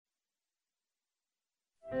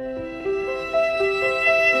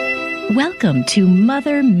Welcome to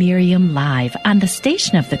Mother Miriam Live on the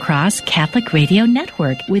Station of the Cross Catholic Radio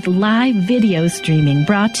Network with live video streaming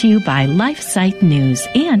brought to you by LifeSite News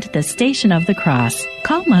and the Station of the Cross.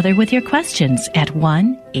 Call Mother with your questions at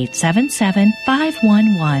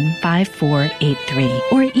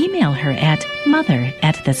 1-877-511-5483 or email her at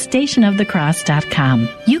mother@thestationofthecross.com.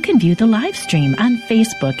 You can view the live stream on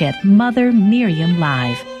Facebook at Mother Miriam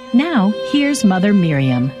Live. Now, here's Mother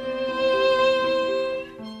Miriam.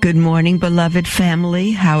 Good morning, beloved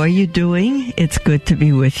family. How are you doing? It's good to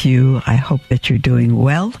be with you. I hope that you're doing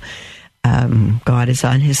well. God is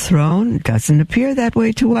on his throne. It doesn't appear that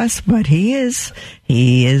way to us, but he is.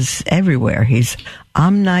 He is everywhere. He's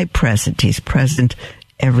omnipresent. He's present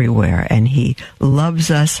everywhere, and he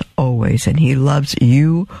loves us always, and he loves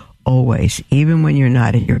you always, even when you're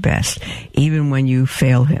not at your best, even when you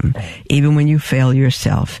fail him, even when you fail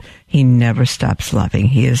yourself. He never stops loving.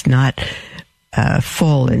 He is not a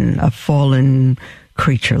fallen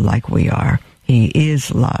creature like we are. He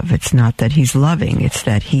is love. It's not that he's loving, it's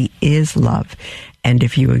that he is love. And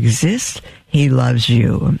if you exist, he loves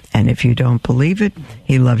you. And if you don't believe it,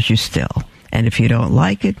 he loves you still. And if you don't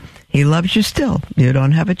like it, he loves you still. You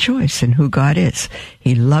don't have a choice in who God is.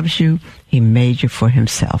 He loves you. He made you for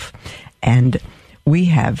himself. And we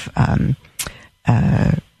have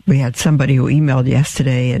we had somebody who emailed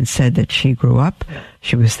yesterday and said that she grew up.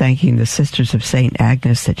 She was thanking the Sisters of St.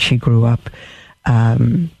 Agnes that she grew up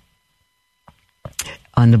on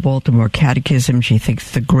the Baltimore Catechism. She thinks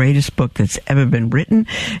it's the greatest book that's ever been written,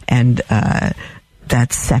 and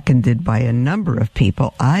that's seconded by a number of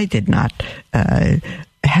people. I did not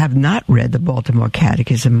have not read the Baltimore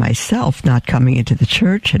Catechism myself, not coming into the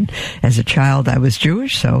church, and as a child I was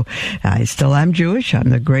Jewish, so I still am Jewish. I'm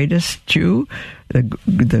the greatest Jew.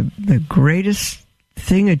 The greatest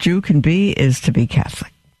thing a Jew can be is to be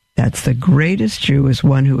Catholic. That's the greatest Jew, is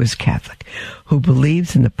one who is Catholic, who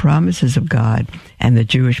believes in the promises of God and the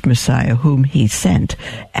Jewish Messiah whom he sent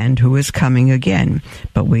and who is coming again.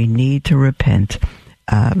 But we need to repent.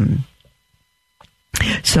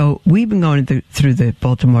 So we've been going through the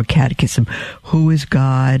Baltimore Catechism. Who is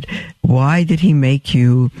God? Why did he make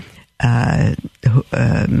you?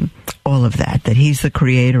 All of that he's the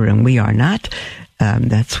creator and we are not.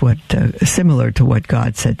 That's what similar to what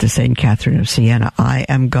God said to Saint Catherine of Siena. I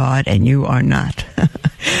am God and you are not.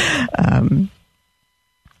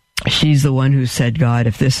 She's the one who said, God,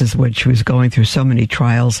 if this is what she was going through, so many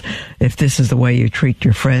trials, if this is the way you treat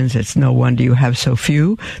your friends, it's no wonder you have so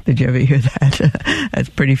few. Did you ever hear that? That's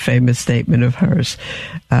a pretty famous statement of hers.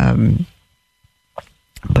 But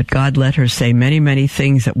God let her say many, many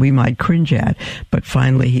things that we might cringe at. But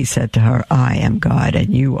finally he said to her, I am God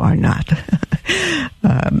and you are not.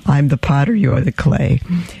 I'm the potter, you are the clay.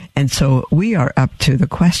 And so we are up to the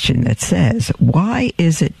question that says, why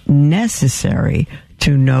is it necessary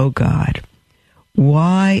to know God?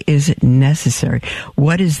 Why is it necessary?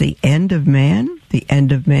 What is the end of man? The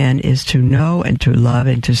end of man is to know and to love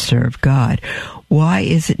and to serve God. Why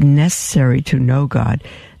is it necessary to know God?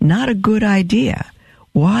 Not a good idea.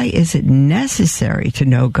 Why is it necessary to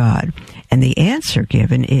know God? And the answer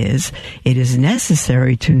given is, it is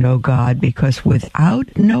necessary to know God because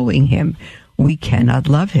without knowing him, we cannot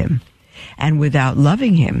love him. And without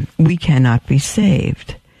loving him, we cannot be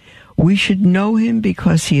saved. We should know him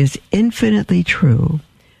because he is infinitely true,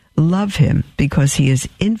 love him because he is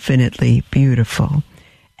infinitely beautiful,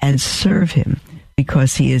 and serve him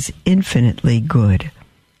because he is infinitely good.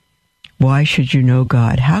 Why should you know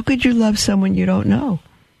God? How could you love someone you don't know?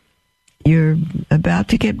 You're about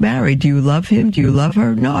to get married. Do you love him? Do you love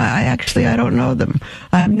her? No, I don't know them.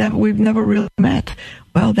 We've never really met.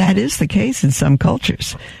 Well, that is the case in some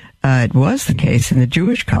cultures. It was the case in the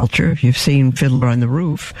Jewish culture. If you've seen Fiddler on the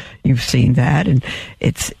Roof, you've seen that, and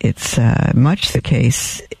it's much the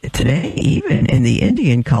case today, even in the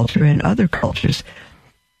Indian culture and other cultures.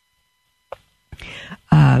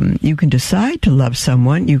 You can decide to love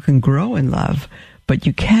someone, you can grow in love, but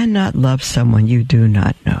you cannot love someone you do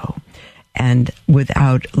not know. And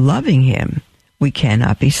without loving him, we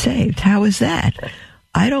cannot be saved. How is that?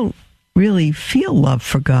 I don't really feel love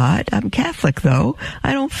for God. I'm Catholic, though.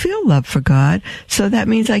 I don't feel love for God, so that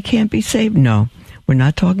means I can't be saved. No, we're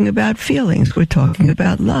not talking about feelings. We're talking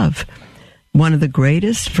about love. One of the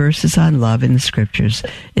greatest verses on love in the Scriptures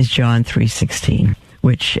is John 3:16,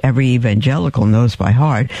 which every evangelical knows by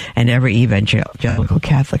heart, and every evangelical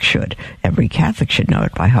Catholic should. Every Catholic should know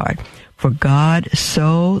it by heart. For God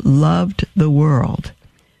so loved the world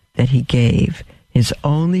that he gave his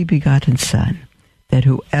only begotten Son, that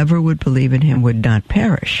whoever would believe in him would not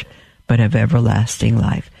perish, but have everlasting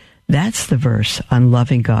life. That's the verse on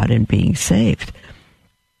loving God and being saved.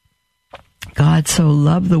 God so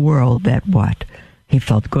loved the world that what? He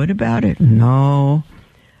felt good about it? No.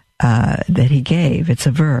 That he gave. It's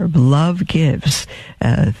a verb. Love gives.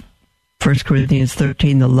 1 Corinthians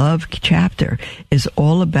 13, the love chapter, is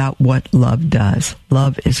all about what love does.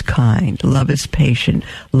 Love is kind. Love is patient.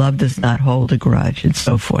 Love does not hold a grudge, and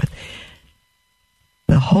so forth.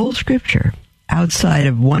 The whole scripture, outside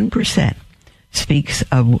of 1%, speaks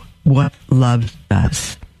of what love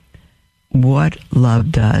does. What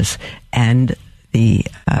love does. And the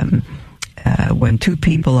when two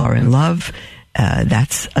people are in love,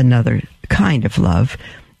 that's another kind of love.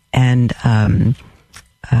 And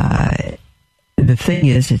the thing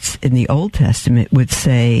is, it's in the Old Testament would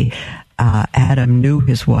say Adam knew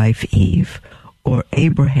his wife Eve, or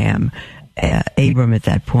Abram at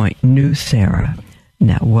that point knew Sarah.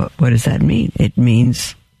 Now, what does that mean? It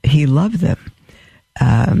means he loved them,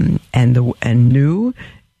 and knew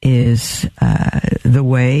is the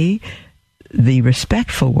way the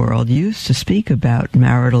respectful world used to speak about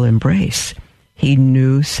marital embrace. He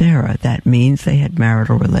knew Sarah. That means they had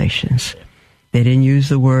marital relations. They didn't use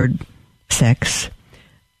the word sex.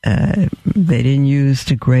 They didn't use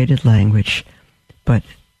degraded language. But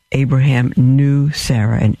Abraham knew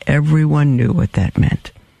Sarah, and everyone knew what that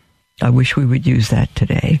meant. I wish we would use that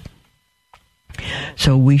today.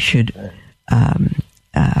 So we should,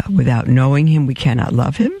 without knowing him, we cannot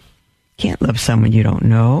love him. Can't love someone you don't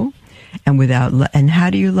know. And how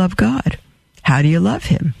do you love God? How do you love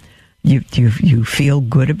him? You feel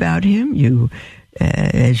good about him,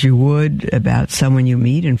 as you would about someone you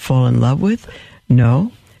meet and fall in love with?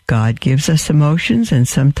 No. God gives us emotions and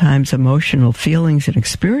sometimes emotional feelings and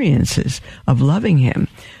experiences of loving him.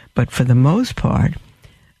 But for the most part,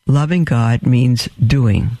 loving God means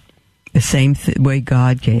doing. The same way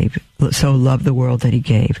God gave, so love the world that he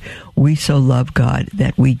gave. We so love God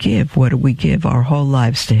that we give. What do we give? Our whole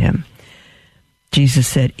lives to him. Jesus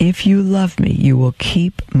said, if you love me, you will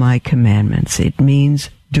keep my commandments. It means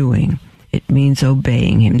doing. It means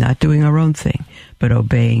obeying him, not doing our own thing, but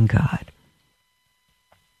obeying God.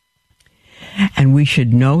 And we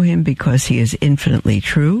should know him because he is infinitely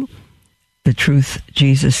true. The truth,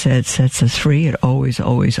 Jesus said, sets us free. It always,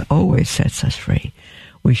 always, always sets us free.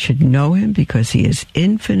 We should know him because he is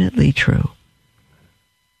infinitely true.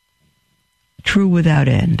 True without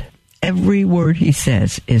end. Every word he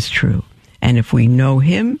says is true. And if we know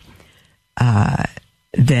him,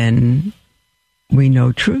 then we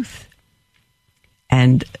know truth.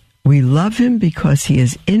 And we love him because he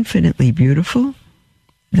is infinitely beautiful.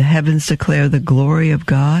 The heavens declare the glory of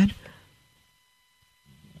God.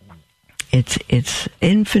 It's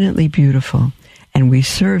infinitely beautiful. And we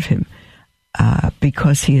serve him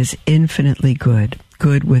because he is infinitely good.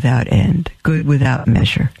 Good without end. Good without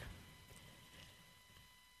measure.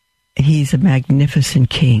 He's a magnificent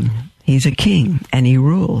king. He's a king, and he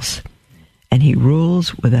rules. And he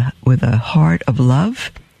rules with a heart of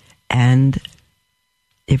love. And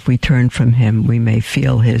if we turn from him, we may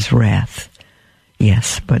feel his wrath.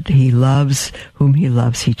 Yes, but he loves whom he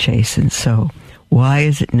loves, he chastens. So why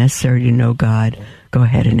is it necessary to know God? Go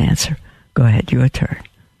ahead and answer. Go ahead, your turn.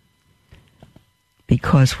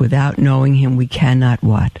 Because without knowing him, we cannot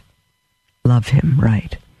what? Love him,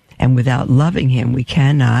 right. And without loving him, we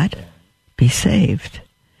cannot be saved.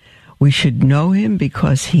 We should know him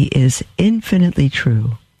because he is infinitely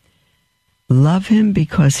true. Love him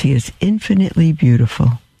because he is infinitely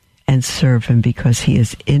beautiful. And serve him because he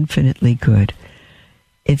is infinitely good.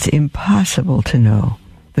 It's impossible to know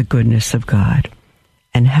the goodness of God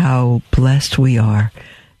and how blessed we are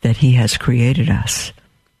that he has created us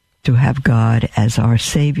to have God as our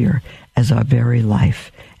Savior, as our very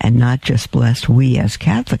life, and not just blessed we as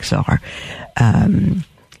Catholics are,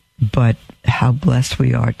 but how blessed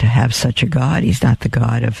we are to have such a God. He's not the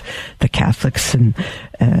God of the Catholics and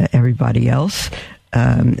everybody else,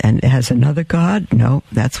 and has another God. No,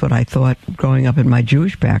 that's what I thought growing up in my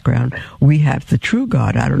Jewish background. We have the true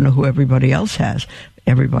God. I don't know who everybody else has.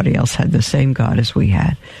 Everybody else had the same God as we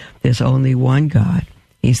had. There's only one God.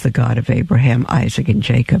 He's the God of Abraham, Isaac, and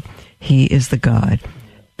Jacob. He is the God,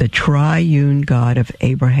 the triune God of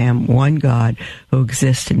Abraham, one God who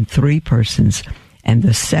exists in three persons, and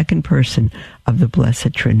the second person of the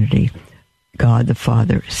Blessed Trinity, God the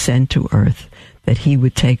Father, sent to earth that he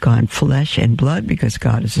would take on flesh and blood, because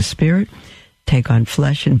God is a spirit, take on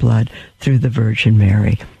flesh and blood through the Virgin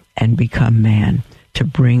Mary and become man to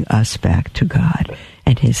bring us back to God.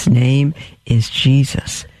 And his name is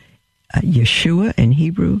Jesus. Yeshua in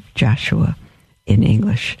Hebrew, Joshua in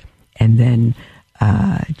English, and then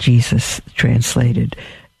Jesus translated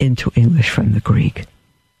into English from the Greek.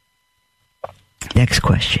 Next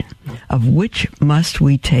question. Of which must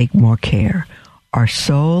we take more care, our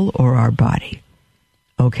soul or our body?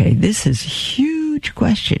 Okay, this is a huge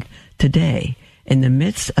question today in the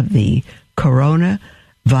midst of the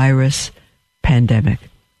coronavirus pandemic.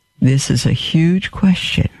 This is a huge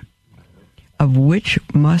question. Of which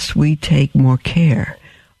must we take more care,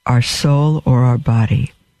 our soul or our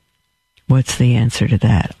body? What's the answer to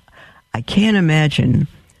that? I can't imagine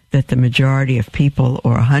that the majority of people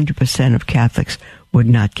or 100% of Catholics would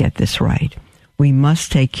not get this right. We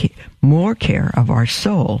must take more care of our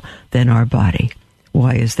soul than our body.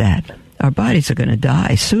 Why is that? Our bodies are going to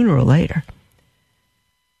die sooner or later.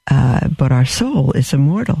 But our soul is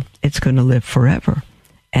immortal. It's going to live forever.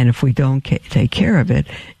 And if we don't take care of it,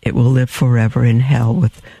 it will live forever in hell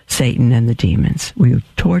with Satan and the demons. We are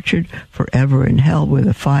tortured forever in hell where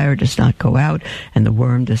the fire does not go out and the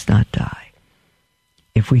worm does not die.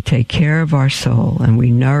 If we take care of our soul and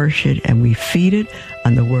we nourish it and we feed it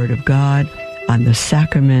on the Word of God, on the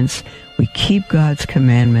sacraments, we keep God's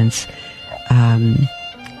commandments,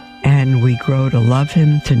 and we grow to love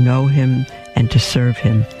Him, to know Him, and to serve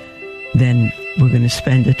Him, then we're going to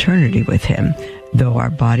spend eternity with Him, though our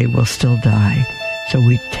body will still die. So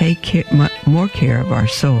we take more care of our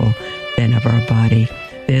soul than of our body.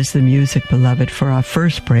 There's the music, beloved, for our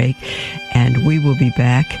first break, and we will be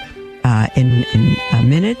back in a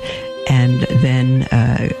minute, and then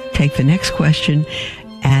take the next question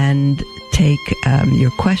and take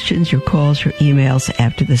your questions, your calls, your emails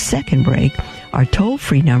after the second break. Our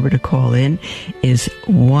toll-free number to call in is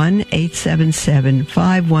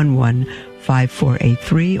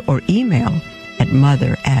 1-877-511-5483, or email at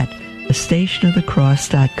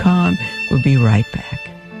mother@thestationofthecross.com. We'll be right back.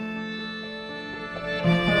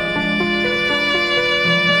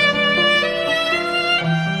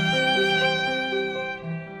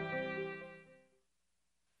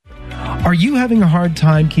 Are you having a hard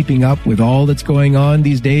time keeping up with all that's going on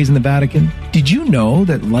these days in the Vatican? Did you know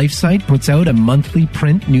that LifeSite puts out a monthly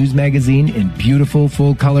print news magazine in beautiful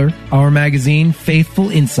full color? Our magazine,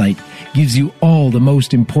 Faithful Insight, gives you all the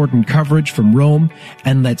most important coverage from Rome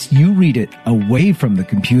and lets you read it away from the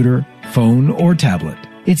computer, phone, or tablet.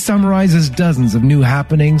 It summarizes dozens of new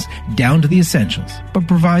happenings down to the essentials, but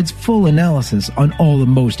provides full analysis on all the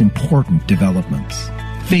most important developments.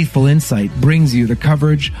 Faithful Insight brings you the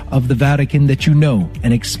coverage of the Vatican that you know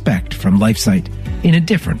and expect from LifeSite in a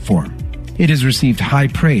different form. It has received high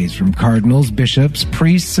praise from cardinals, bishops,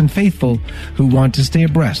 priests, and faithful who want to stay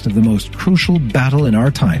abreast of the most crucial battle in our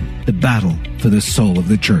time, the battle for the soul of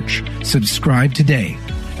the Church. Subscribe today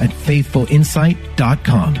at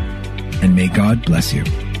faithfulinsight.com, and may God bless you.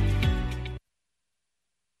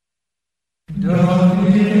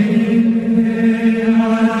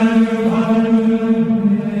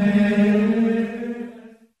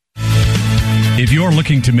 If you're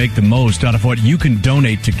looking to make the most out of what you can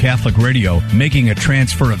donate to Catholic Radio, making a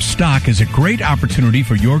transfer of stock is a great opportunity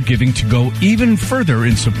for your giving to go even further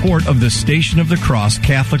in support of the Station of the Cross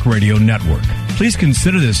Catholic Radio Network. Please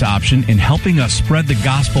consider this option in helping us spread the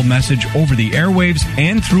gospel message over the airwaves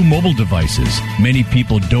and through mobile devices. Many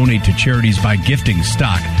people donate to charities by gifting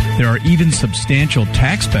stock. There are even substantial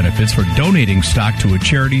tax benefits for donating stock to a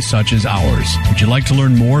charity such as ours. Would you like to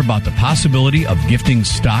learn more about the possibility of gifting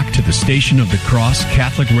stock to the Station of the Cross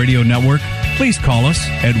Catholic Radio Network? Please call us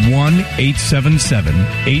at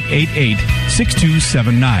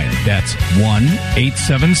 1-877-888-6279. That's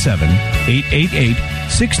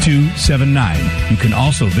 1-877-888-6279. You can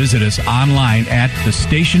also visit us online at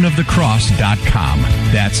thestationofthecross.com.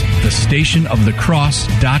 That's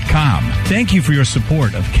thestationofthecross.com. Thank you for your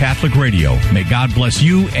support of Catholic Radio. May God bless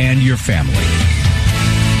you and your family.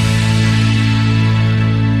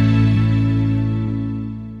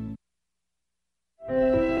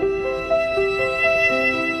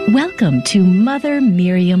 Welcome to Mother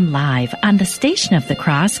Miriam Live on the Station of the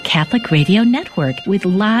Cross Catholic Radio Network, with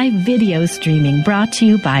live video streaming brought to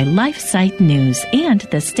you by LifeSite News and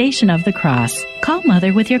the Station of the Cross. Call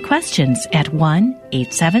Mother with your questions at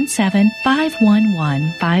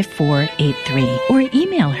 1-877-511-5483 or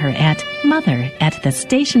email her at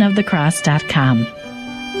mother@thestationofthecross.com.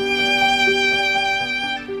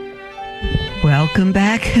 Welcome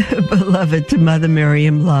back, beloved, to Mother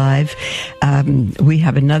Miriam Live. We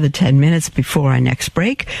have another 10 minutes before our next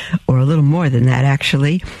break, or a little more than that,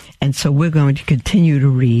 actually. And so we're going to continue to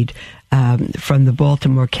read from the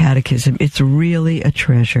Baltimore Catechism. It's really a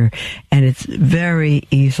treasure, and it's very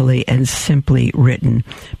easily and simply written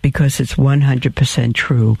because it's 100%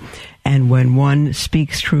 true. And when one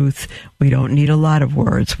speaks truth, we don't need a lot of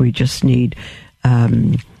words. We just need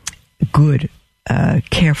good,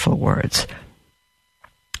 careful words.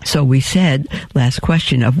 So we said, last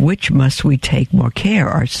question, of which must we take more care,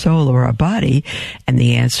 our soul or our body? And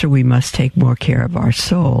the answer, we must take more care of our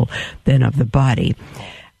soul than of the body.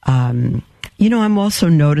 I'm also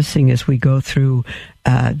noticing as we go through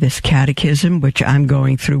this catechism, which I'm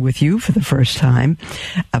going through with you for the first time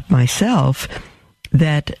of myself,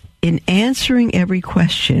 that in answering every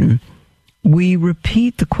question, we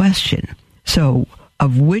repeat the question. So,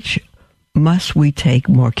 of which must we take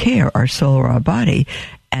more care, our soul or our body?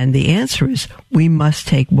 And the answer is, we must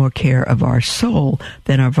take more care of our soul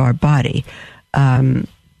than of our body. And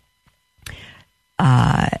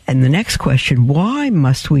the next question, why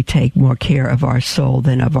must we take more care of our soul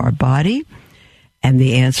than of our body? And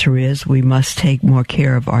the answer is, we must take more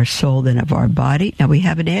care of our soul than of our body. Now, we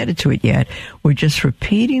haven't added to it yet. We're just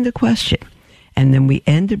repeating the question. And then we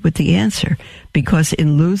ended with the answer. Because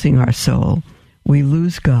in losing our soul, we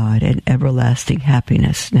lose God and everlasting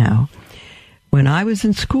happiness. Now, when I was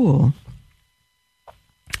in school,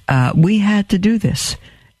 we had to do this.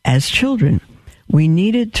 As children, we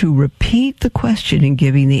needed to repeat the question in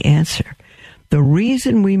giving the answer. The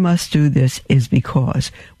reason we must do this is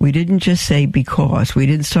because. We didn't just say because. We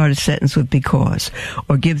didn't start a sentence with because,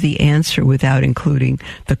 or give the answer without including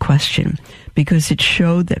the question, because it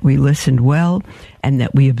showed that we listened well and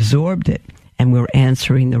that we absorbed it and we're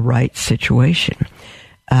answering the right situation.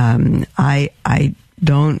 I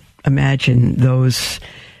don't imagine those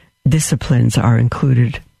disciplines are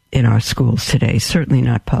included in our schools today. Certainly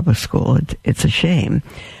not public school. It's a shame.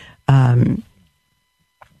 But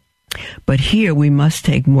here we must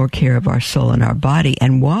take more care of our soul and our body.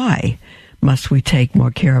 And why must we take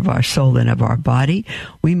more care of our soul than of our body?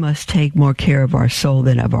 We must take more care of our soul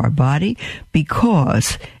than of our body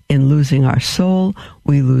because in losing our soul,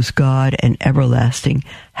 we lose God and everlasting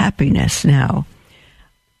happiness. Now,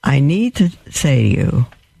 I need to say to you,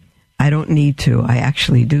 I don't need to, I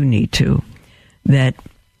actually do need to, that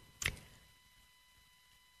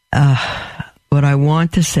what I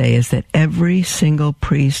want to say is that every single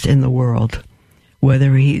priest in the world,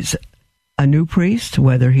 whether he's a new priest,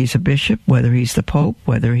 whether he's a bishop, whether he's the Pope,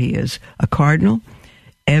 whether he is a cardinal,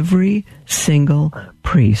 every single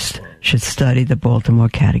priest should study the Baltimore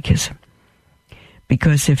Catechism.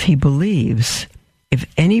 Because if he believes, if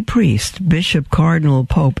any priest, bishop, cardinal,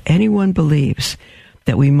 pope, anyone believes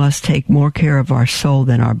that we must take more care of our soul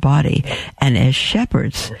than our body, and as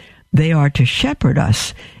shepherds, they are to shepherd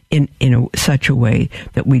us in such a way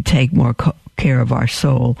that we take more care of our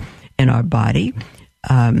soul and our body,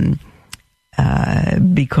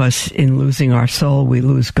 because in losing our soul, we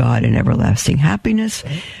lose God and everlasting happiness,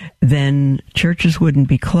 then churches wouldn't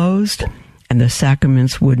be closed and the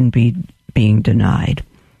sacraments wouldn't be being denied.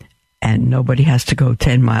 And nobody has to go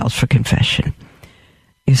 10 miles for confession.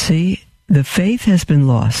 You see, the faith has been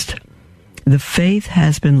lost. The faith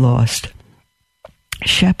has been lost.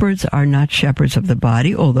 Shepherds are not shepherds of the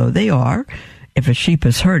body, although they are. If a sheep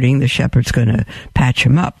is hurting, the shepherd's going to patch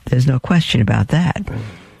him up. There's no question about that.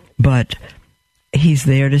 But he's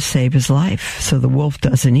there to save his life, so the wolf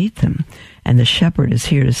doesn't eat them. And the shepherd is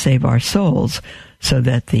here to save our souls so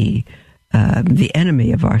that the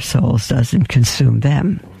enemy of our souls doesn't consume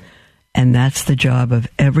them. And that's the job of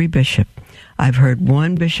every bishop. I've heard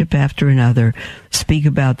one bishop after another speak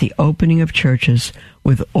about the opening of churches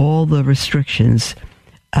with all the restrictions,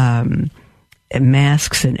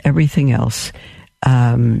 masks and everything else,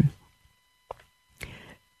 in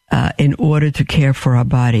order to care for our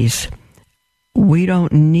bodies. We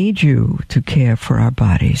don't need you to care for our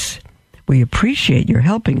bodies. We appreciate your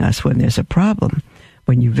helping us when there's a problem,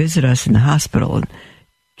 when you visit us in the hospital and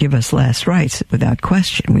give us last rites without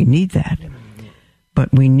question. We need that.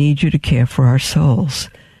 But we need you to care for our souls.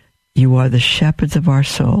 You are the shepherds of our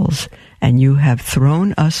souls, and you have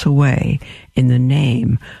thrown us away in the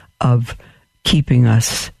name of keeping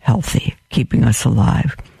us healthy, keeping us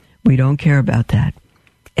alive. We don't care about that.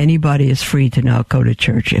 Anybody is free to not go to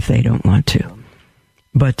church if they don't want to.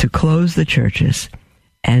 But to close the churches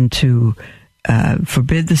and to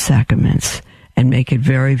forbid the sacraments and make it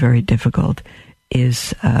very, very difficult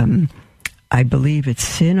is, I believe it's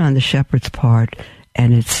sin on the shepherd's part,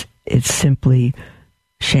 and it's simply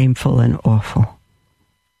shameful and awful.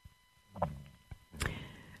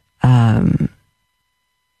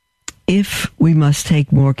 If we must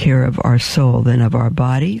take more care of our soul than of our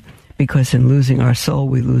body, because in losing our soul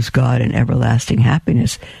we lose God and everlasting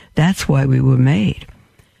happiness, that's why we were made.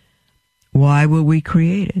 Why were we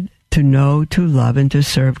created? To know, to love, and to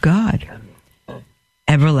serve God.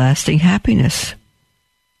 Everlasting happiness.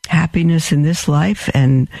 Happiness in this life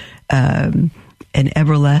and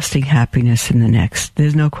everlasting happiness in the next.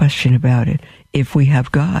 There's no question about it. If we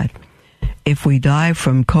have God. if we die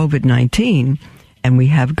from COVID-19 and we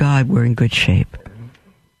have God, we're in good shape.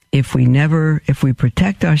 If we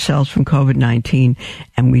protect ourselves from COVID-19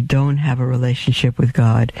 and we don't have a relationship with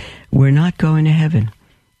God, we're not going to heaven.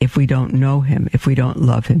 If we don't know him, if we don't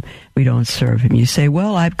love him, we don't serve him. You say,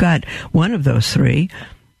 well, I've got one of those three,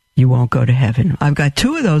 you won't go to heaven. I've got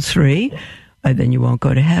two of those three, then you won't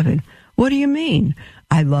go to heaven. What do you mean?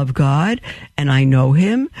 I love God and I know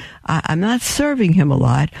him. I'm not serving him a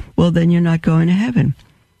lot. Well, then you're not going to heaven.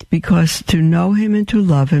 Because to know him and to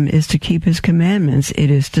love him is to keep his commandments.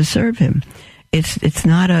 It is to serve him. It's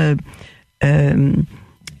not what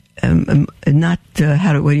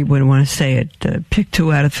do you want to say it? Pick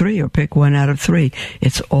 2 out of 3 or pick 1 out of 3.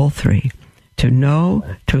 It's all 3. To know,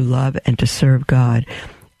 to love, and to serve God.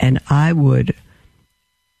 And I would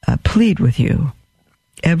plead with you,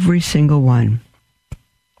 every single one,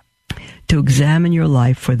 to examine your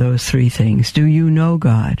life for those 3 things. Do you know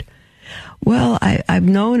God? Well, I've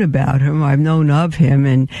known about him, I've known of him,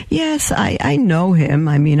 and yes, I know him.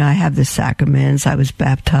 I mean, I have the sacraments, I was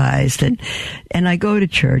baptized, and I go to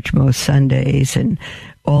church most Sundays and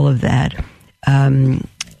all of that. I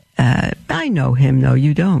know him. No,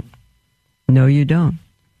 you don't. No, you don't.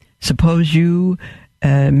 Suppose you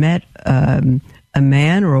met a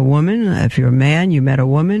man or a woman. If you're a man, you met a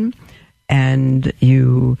woman, and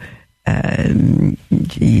you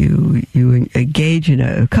engage in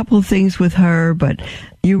a couple of things with her, but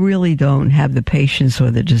you really don't have the patience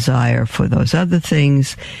or the desire for those other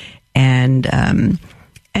things, and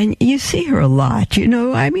you see her a lot.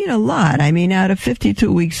 A lot. I mean, out of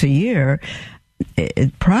 52 weeks a year,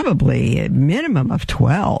 it probably a minimum of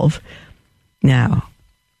 12. Now,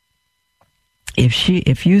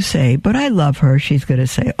 if you say, but I love her, she's going to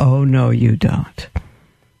say, oh, no, you don't.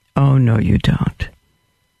 Oh, no, you don't.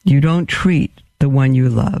 You don't treat the one you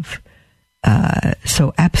love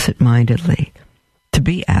so absent-mindedly, to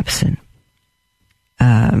be absent,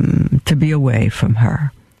 to be away from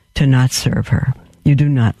her, to not serve her. You do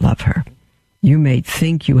not love her. You may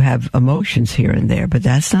think you have emotions here and there, but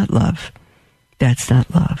that's not love. That's not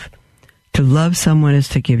love. To love someone is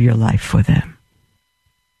to give your life for them.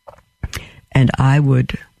 And I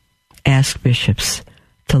would ask bishops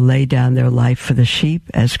to lay down their life for the sheep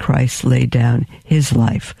as Christ laid down his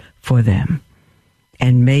life for them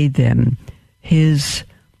and made them his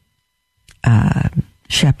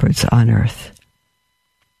shepherds on earth,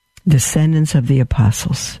 descendants of the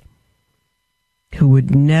apostles, who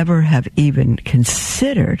would never have even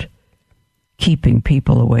considered keeping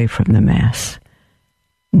people away from the Mass.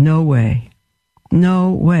 No way.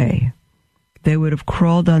 No way. They would have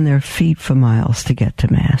crawled on their feet for miles to get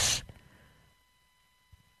to Mass.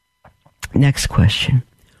 Next question.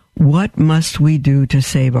 What must we do to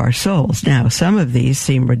save our souls? Now, some of these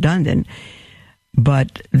seem redundant,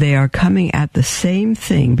 but they are coming at the same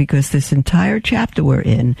thing, because this entire chapter we're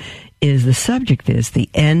in the subject is the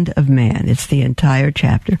end of man. It's the entire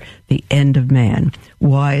chapter, the end of man.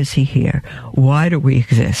 Why is he here? Why do we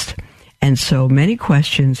exist? And so many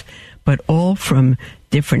questions, but all from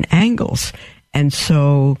different angles. And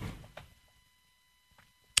so,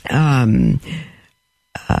 let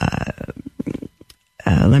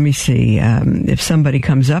me see. If somebody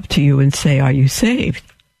comes up to you and say, "Are you saved?"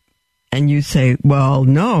 and you say, "Well,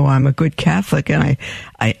 no, I'm a good Catholic, and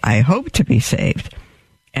I hope to be saved,"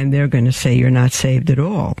 and they're going to say you're not saved at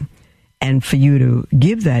all. And for you to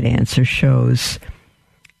give that answer shows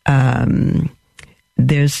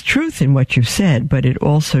there's truth in what you've said, but it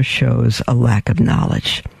also shows a lack of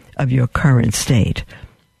knowledge of your current state.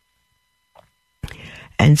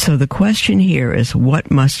 And so the question here is, what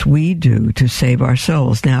must we do to save our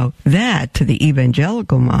souls? Now, that, to the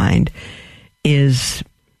evangelical mind, is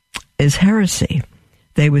heresy.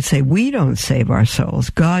 They would say, we don't save our souls.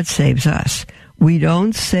 God saves us. We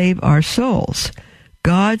don't save our souls.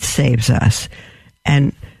 God saves us.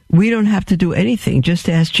 And we don't have to do anything. Just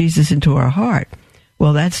ask Jesus into our heart.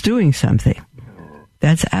 Well, that's doing something.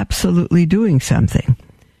 That's absolutely doing something.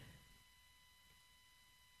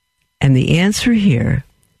 And the answer here,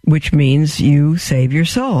 which means you save your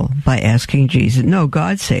soul by asking Jesus. No,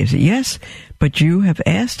 God saves it. Yes, but you have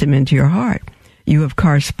asked him into your heart. You have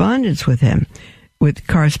corresponded with him.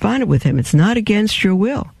 It's not against your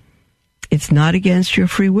will. It's not against your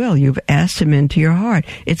free will. You've asked him into your heart.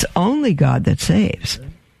 It's only God that saves.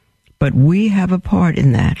 But we have a part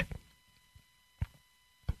in that.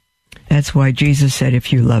 That's why Jesus said,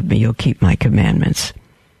 if you love me, you'll keep my commandments.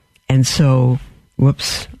 And so,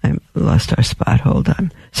 whoops, I lost our spot. Hold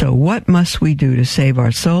on. So what must we do to save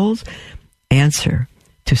our souls? Answer,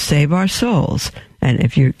 to save our souls, And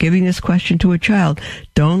if you're giving this question to a child,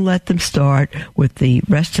 don't let them start with the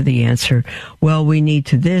rest of the answer. Well, we need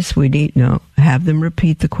to this, no. Have them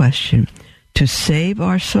repeat the question. To save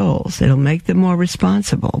our souls, it'll make them more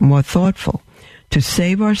responsible, more thoughtful. To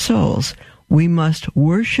save our souls, we must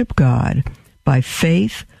worship God by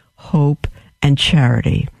faith, hope, and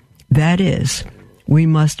charity. That is, we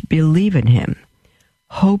must believe in Him,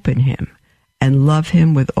 hope in Him, and love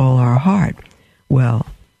Him with all our heart. Well,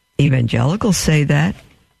 evangelicals say that.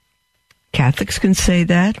 Catholics can say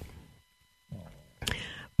that.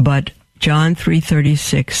 But John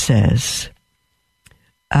 3:36 says,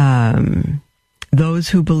 those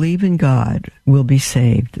who believe in God will be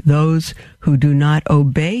saved. Those who do not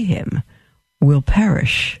obey Him will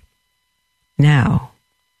perish. Now,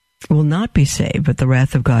 will not be saved, but the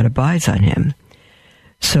wrath of God abides on him.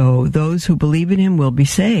 So those who believe in Him will be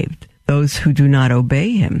saved. Those who do not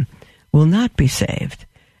obey Him will not be saved.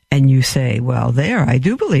 And you say, well, I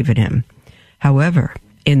do believe in Him. However,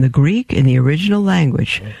 in the Greek, in the original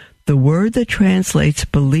language, the word that translates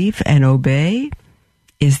belief and obey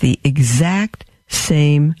is the exact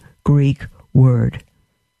same Greek word.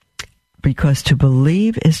 Because to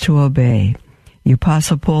believe is to obey. The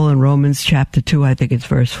Apostle Paul in Romans chapter 2, I think it's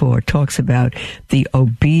verse 4, talks about the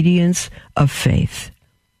obedience of faith.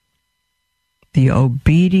 The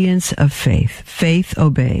obedience of faith. Faith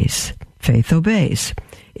obeys. Faith obeys.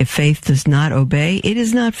 If faith does not obey, it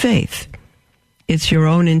is not faith. It's your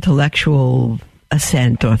own intellectual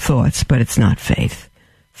assent or thoughts, but it's not faith.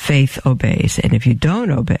 Faith obeys. And if you don't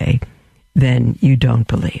obey, then you don't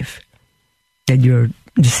believe. Then you're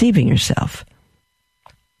deceiving yourself.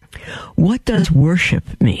 What does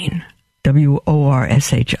worship mean?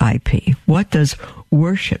 W-O-R-S-H-I-P. What does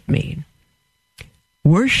worship mean?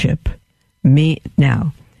 Worship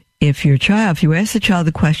now, if you ask the child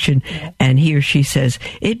the question and he or she says,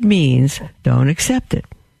 it means, don't accept it.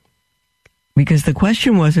 Because the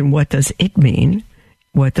question wasn't, what does it mean?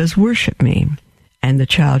 What does worship mean? And the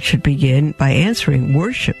child should begin by answering,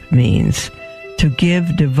 worship means to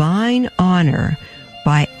give divine honor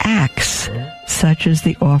by acts such as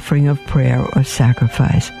the offering of prayer or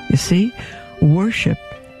sacrifice. You see, worship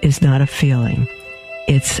is not a feeling.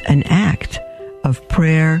 It's an act of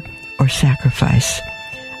prayer or sacrifice.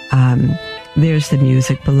 There's the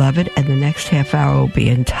music, beloved, and the next half hour will be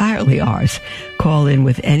entirely ours. Call in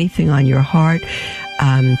with anything on your heart.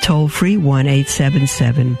 Toll free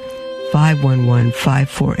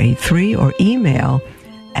 1-877-511-5483 or email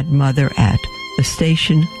at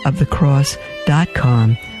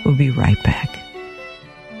mother@thestationofthecross.com. We'll be right back.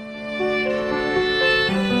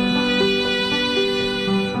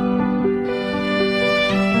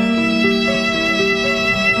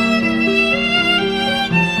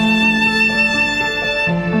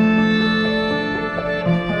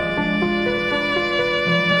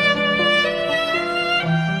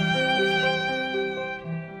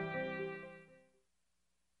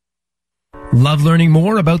 Love learning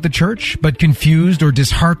more about the church, but confused or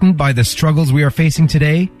disheartened by the struggles we are facing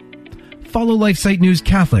today? Follow LifeSite News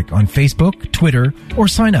Catholic on Facebook, Twitter, or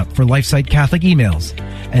sign up for LifeSite Catholic emails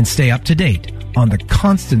and stay up to date on the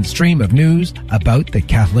constant stream of news about the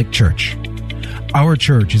Catholic Church. Our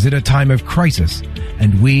church is at a time of crisis,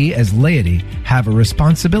 and we as laity have a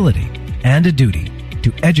responsibility and a duty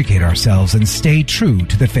to educate ourselves and stay true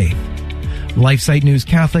to the faith. LifeSite News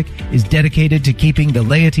Catholic is dedicated to keeping the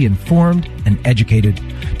laity informed and educated.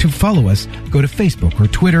 To follow us, go to Facebook or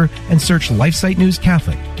Twitter and search LifeSite News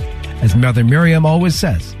Catholic. As Mother Miriam always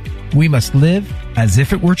says, we must live as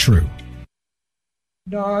if it were true.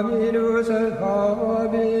 Dominus et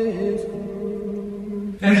vobis.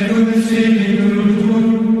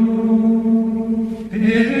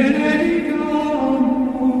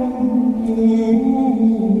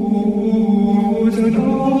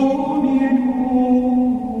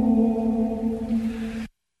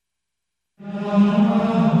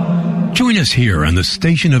 Join us here on the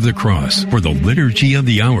Station of the Cross for the Liturgy of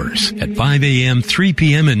the Hours at 5 a.m., 3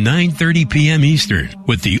 p.m., and 9:30 p.m. Eastern,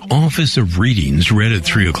 with the Office of Readings read at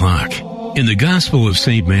 3 o'clock. In the Gospel of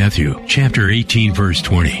St. Matthew, chapter 18, verse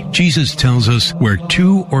 20, Jesus tells us, where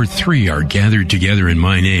 2 or 3 are gathered together in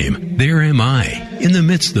my name, there am I in the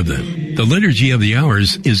midst of them. The Liturgy of the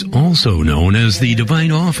Hours is also known as the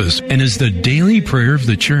Divine Office and is the daily prayer of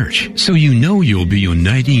the Church. So you know you'll be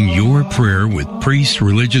uniting your prayer with priests,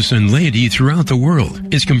 religious, and laity throughout the world.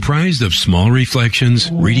 It's comprised of small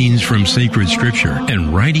reflections, readings from sacred scripture,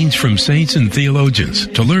 and writings from saints and theologians.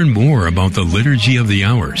 To learn more about the Liturgy of the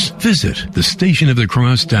Hours, visit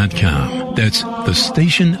thestationofthecross.com. That's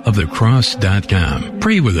thestationofthecross.com.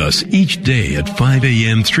 Pray with us each day at 5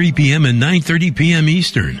 a.m., 3 p.m., and 9:30 p.m.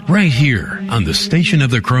 Eastern, right here on the Station of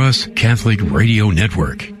the Cross Catholic Radio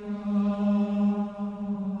Network.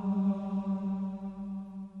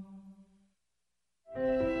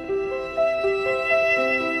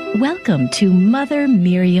 Welcome to Mother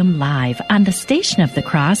Miriam Live on the Station of the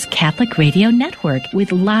Cross Catholic Radio Network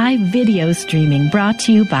with live video streaming brought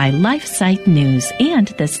to you by LifeSite News and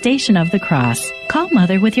the Station of the Cross. Call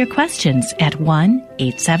Mother with your questions at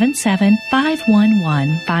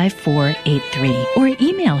 1-877-511-5483 or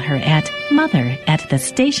email her at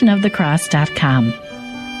mother@thestationofthecross.com.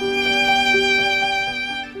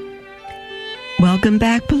 Welcome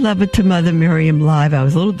back, beloved, to Mother Miriam Live. I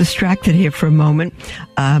was a little distracted here for a moment.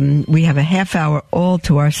 We have a half hour all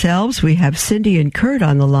to ourselves. We have Cindy and Kurt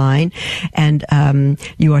on the line, and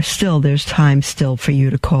there's time still for you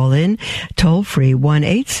to call in. Toll free,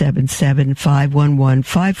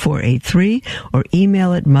 1-877-511-5483, or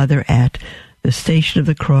email at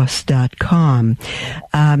mother@thestationofthecross.com.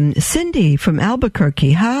 Cindy from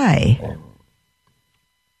Albuquerque, hi.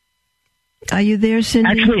 Are you there,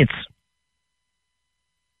 Cindy?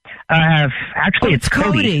 Actually, it's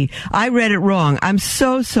Cody. I read it wrong. I'm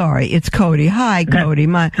so sorry. It's Cody. Hi, Cody.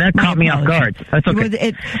 That caught me off guard. That's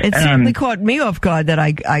okay. It certainly caught me off guard that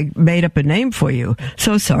I made up a name for you.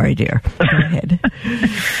 So sorry, dear. Go ahead.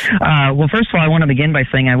 Well, first of all, I want to begin by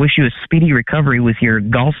saying I wish you a speedy recovery with your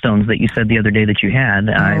gallstones that you said the other day that you had.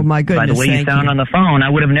 Oh, my goodness. By the way you sound on the phone, I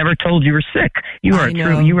would have never told you were sick. You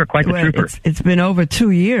were quite the trooper. It's been over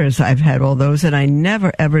 2 years I've had all those, and I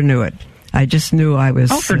never, ever knew it. I just knew I was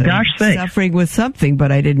suffering with something,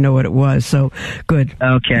 but I didn't know what it was. So, good.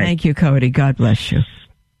 Okay. Thank you, Cody. God bless you.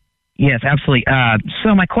 Yes, absolutely.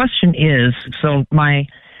 So my question is, my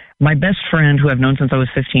best friend, who I've known since I was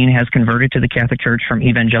 15, has converted to the Catholic Church from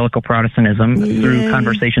evangelical Protestantism through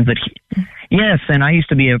conversations that yes, and I used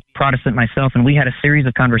to be a Protestant myself, and we had a series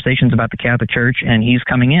of conversations about the Catholic Church, and he's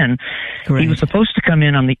coming in. Great. He was supposed to come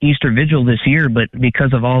in on the Easter Vigil this year, but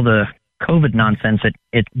because of all the COVID nonsense,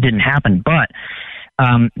 it didn't happen. But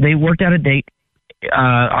they worked out a date.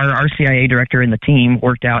 Our RCIA director and the team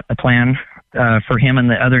worked out a plan for him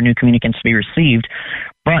and the other new communicants to be received.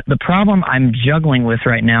 But the problem I'm juggling with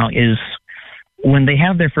right now is when they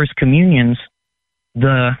have their first communions,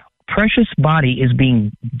 the precious body is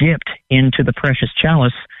being dipped into the precious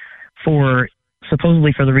chalice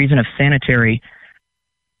supposedly for the reason of sanitary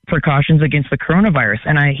precautions against the coronavirus.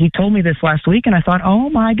 And he told me this last week, and I thought, oh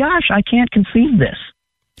my gosh, I can't conceive this.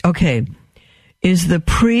 Okay. Is the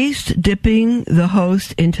priest dipping the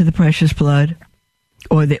host into the precious blood,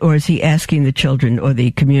 or is he asking the children or the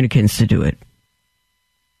communicants to do it?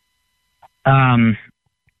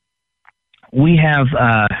 We have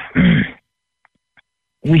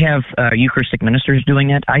Eucharistic ministers doing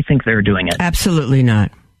it. I think they're doing it. Absolutely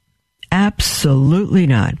not. Absolutely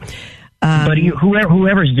not. But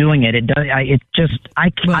whoever's doing it, I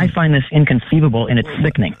find this inconceivable, and it's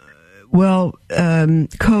sickening. Well,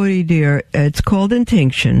 Cody, dear, it's called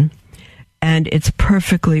intinction, and it's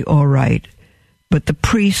perfectly all right. But the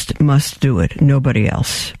priest must do it, nobody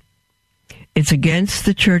else. It's against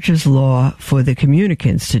the Church's law for the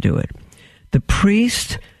communicants to do it. The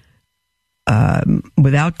priest,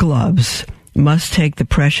 without gloves, must take the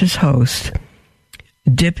precious host,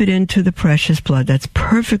 dip it into the precious blood. That's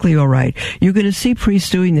perfectly all right. You're going to see priests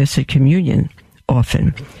doing this at communion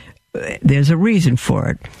often. There's a reason for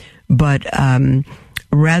it. But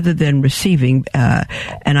rather than receiving,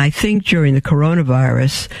 and I think during the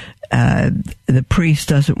coronavirus, the priest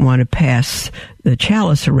doesn't want to pass the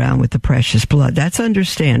chalice around with the precious blood. That's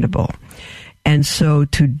understandable. And so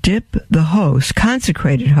to dip the host,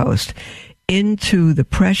 consecrated host, into the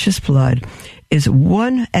precious blood is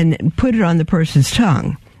one, and put it on the person's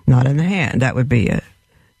tongue, not in the hand. That would be a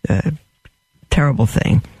terrible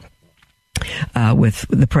thing. With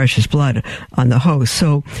the precious blood on the host.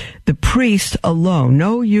 So the priest alone,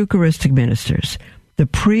 no Eucharistic ministers, the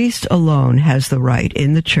priest alone has the right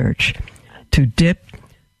in the church to dip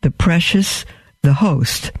the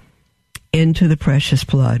host into the precious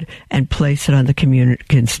blood and place it on the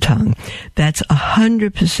communicant's tongue. That's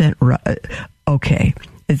 100% okay.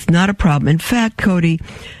 It's not a problem. In fact, Cody,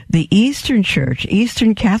 the Eastern Church,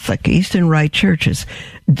 Eastern Catholic, Eastern Rite churches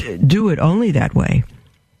do it only that way.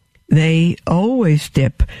 They always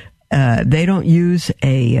dip. They don't use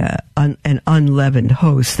an unleavened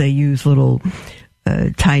host. They use little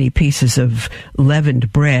tiny pieces of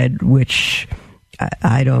leavened bread, which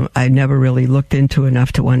I never really looked into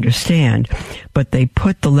enough to understand. But they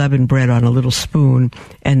put the leavened bread on a little spoon,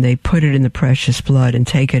 and they put it in the precious blood and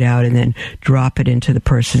take it out and then drop it into the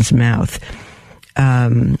person's mouth.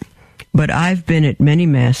 But I've been at many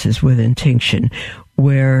masses with intinction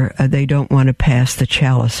where they don't want to pass the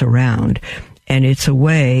chalice around. And it's a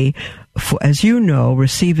way, as you know,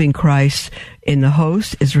 receiving Christ in the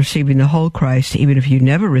host is receiving the whole Christ, even if you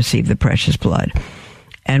never receive the precious blood.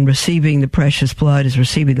 And receiving the precious blood is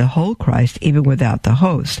receiving the whole Christ, even without the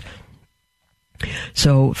host.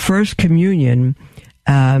 So, First Communion,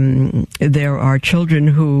 there are children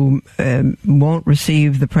who won't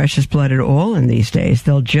receive the precious blood at all in these days.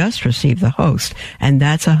 They'll just receive the host, and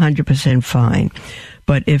that's 100% fine.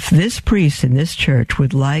 But if this priest in this church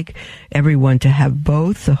would like everyone to have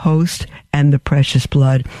both the host and the precious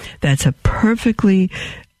blood, that's a perfect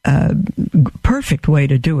way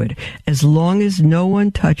to do it, as long as no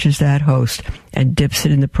one touches that host and dips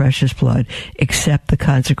it in the precious blood except the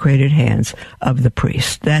consecrated hands of the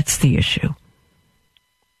priest. That's the issue.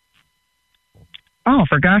 Oh,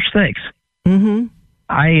 for gosh sakes. Mm-hmm.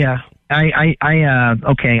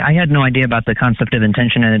 Okay, I had no idea about the concept of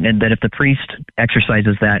intention, and that if the priest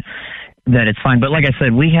exercises that it's fine. But like I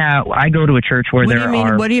said, I go to a church where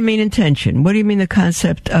What do you mean intention? What do you mean the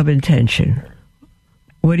concept of intention?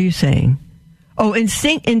 What are you saying? Oh,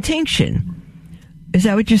 intinction. Is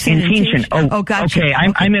that what you're saying? Intention. Oh, gotcha. Okay,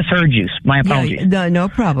 I misheard you. My apologies. Yeah, no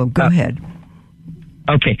problem. Go ahead.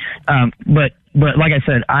 Okay, but like I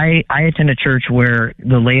said, I attend a church where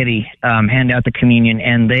the laity hand out the communion,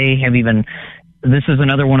 and they have even. This is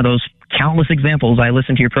another one of those countless examples. I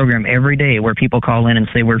listen to your program every day where people call in and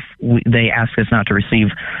say they ask us not to receive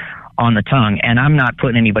on the tongue, and I'm not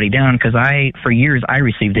putting anybody down because for years I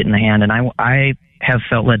received it in the hand, and I have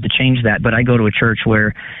felt led to change that. But I go to a church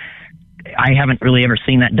where I haven't really ever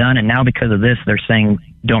seen that done, and now because of this, they're saying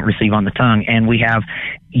don't receive on the tongue, and we have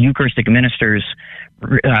Eucharistic ministers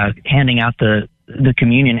handing out the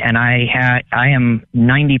communion, and I am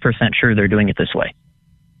 90% sure they're doing it this way.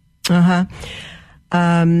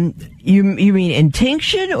 You mean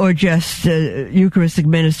intinction, or just Eucharistic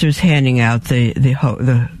ministers handing out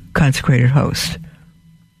the consecrated host?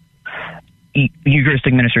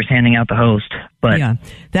 Eucharistic ministers handing out the host, but yeah,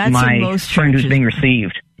 that's my in most friend churches. Who's being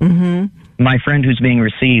received. Mm-hmm. My friend who's being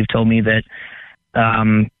received told me that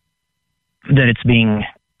it's being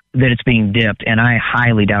dipped, and I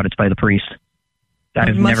highly doubt it's by the priest.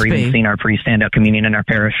 I've never even seen our priest hand out communion in our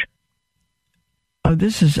parish. Oh,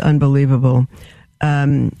 this is unbelievable.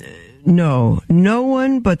 No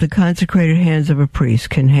one but the consecrated hands of a priest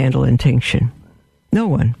can handle intinction. No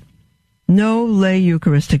one. No lay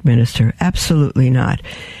Eucharistic minister. Absolutely not.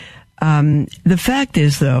 The fact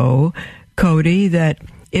is, though, Cody, that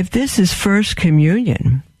if this is First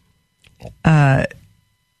Communion, no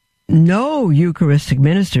Eucharistic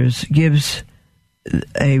ministers gives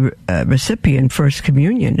a recipient First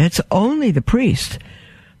Communion. It's only the priest.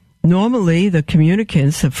 Normally, the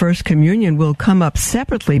communicants of First Communion will come up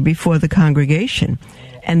separately before the congregation,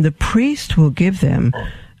 and the priest will give them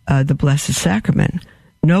the Blessed Sacrament.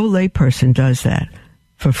 No layperson does that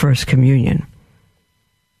for First Communion.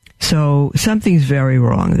 So something's very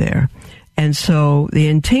wrong there. And so the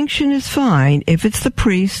intinction is fine if it's the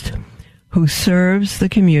priest who serves the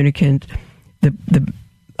communicant, the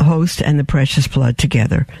host and the precious blood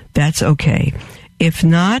together. That's okay. If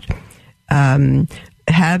not,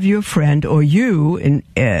 have your friend or you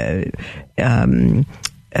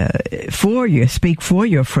speak for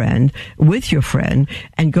your friend, with your friend,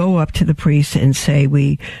 and go up to the priest and say,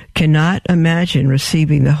 we cannot imagine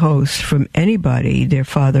receiving the host from anybody, dear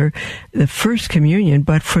Father, the First Communion,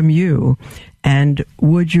 but from you. And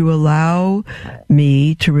would you allow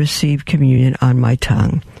me to receive communion on my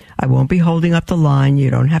tongue? I won't be holding up the line.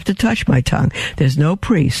 You don't have to touch my tongue. There's no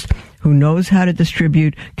priest who knows how to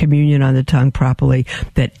distribute communion on the tongue properly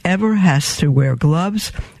that ever has to wear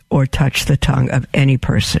gloves or touch the tongue of any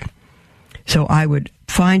person. So I would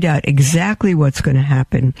find out exactly what's going to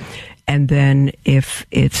happen, and then if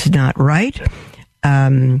it's not right,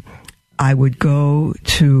 I would go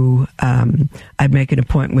to, I'd make an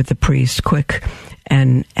appointment with the priest quick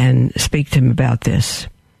and speak to him about this.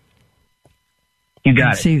 You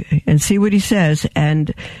got it. And see what he says.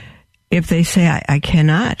 And if they say, I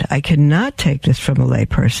cannot take this from a lay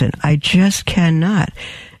person, I just cannot.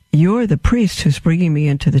 You're the priest who's bringing me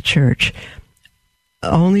into the church.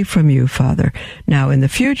 Only from you, Father. Now, in the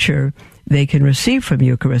future, they can receive from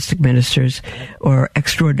Eucharistic ministers or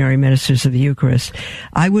extraordinary ministers of the Eucharist.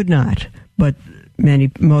 I would not, but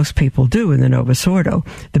most people do in the Novus Ordo.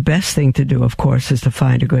 The best thing to do, of course, is to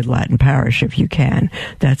find a good Latin parish if you can.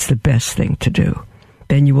 That's the best thing to do.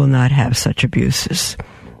 Then you will not have such abuses.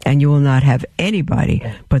 And you will not have anybody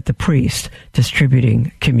but the priest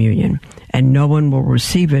distributing communion. And no one will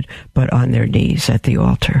receive it but on their knees at the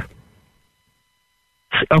altar.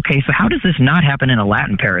 Okay, so how does this not happen in a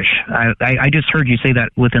Latin parish? I just heard you say that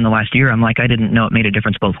within the last year. I'm like, I didn't know it made a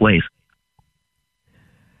difference both ways.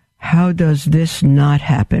 How does this not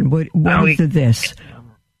happen? What is the this?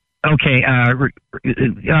 Okay,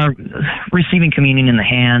 receiving communion in the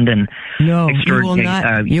hand and no,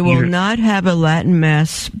 you will not have a Latin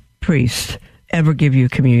Mass priest ever give you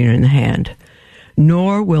communion in the hand,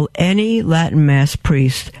 nor will any Latin Mass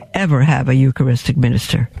priest ever have a Eucharistic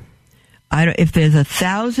minister. If there's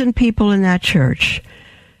 1,000 people in that church,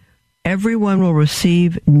 everyone will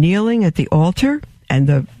receive kneeling at the altar, and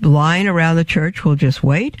the line around the church will just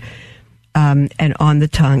wait, and on the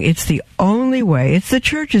tongue. It's the only way. It's the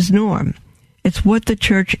church's norm. It's what the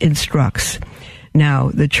church instructs. Now,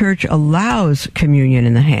 the church allows communion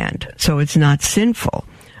in the hand, so it's not sinful.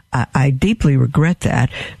 I deeply regret that,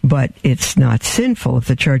 but it's not sinful if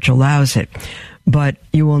the church allows it. But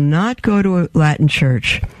you will not go to a Latin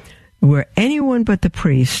church where anyone but the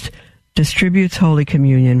priest distributes Holy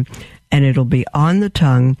Communion, and it'll be on the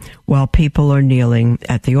tongue while people are kneeling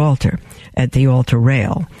at the altar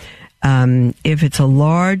rail. If it's a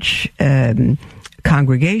large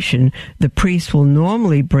congregation, the priest will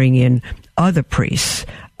normally bring in other priests,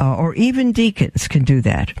 or even deacons can do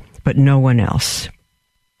that, but no one else.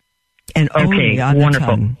 And only on the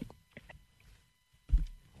tongue.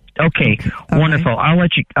 Okay, wonderful. I'll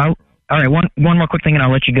let you. All right, one more quick thing, and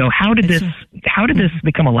I'll let you go. How did this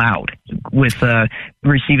become allowed with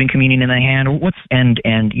receiving communion in the hand?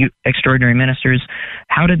 And you extraordinary ministers?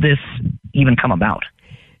 How did this even come about?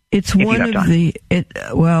 It's one of the.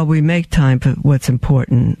 Well, we make time for what's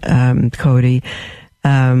important, Cody.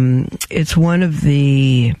 It's one of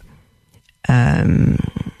the.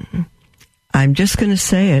 I'm just going to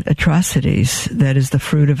say it, atrocities that is the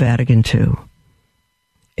fruit of Vatican II.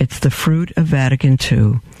 It's the fruit of Vatican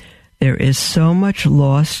II. There is so much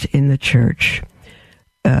lost in the church.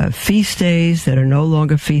 Feast days that are no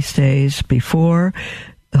longer feast days. Before,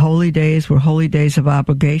 the holy days were holy days of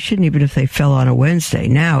obligation, even if they fell on a Wednesday.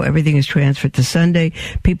 Now, everything is transferred to Sunday.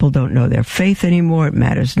 People don't know their faith anymore. It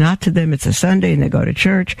matters not to them. It's a Sunday, and they go to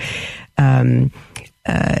church.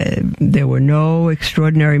 There were no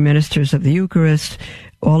extraordinary ministers of the Eucharist,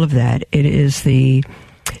 all of that. It is the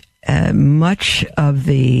much of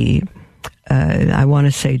the, I want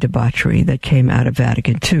to say, debauchery that came out of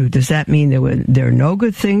Vatican II. Does that mean there are no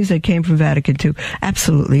good things that came from Vatican II?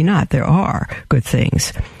 Absolutely not. There are good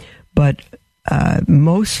things. But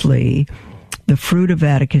mostly the fruit of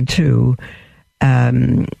Vatican II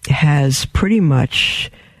has pretty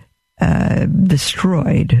much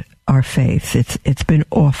destroyed our faith. It's been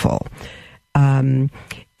awful.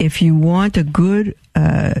 If you want a good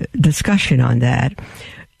discussion on that,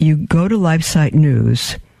 you go to LifeSite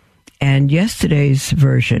News, and yesterday's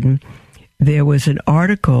version, there was an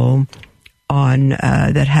article on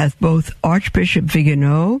that has both Archbishop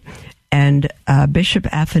Vigano and Bishop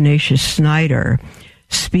Athanasius Schneider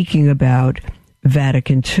speaking about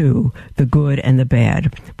Vatican II, the good and the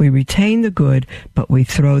bad. We retain the good, but we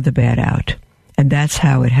throw the bad out. And that's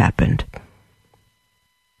how it happened.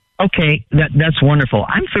 Okay, that's wonderful.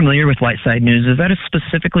 I'm familiar with LifeSite News. Is that a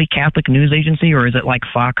specifically Catholic news agency, or is it like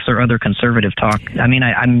Fox or other conservative talk? I mean,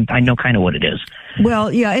 I know kind of what it is.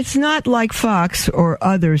 Well, yeah, it's not like Fox or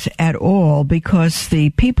others at all, because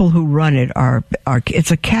the people who run it are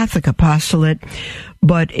it's a Catholic apostolate,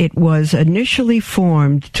 but it was initially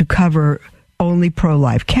formed to cover only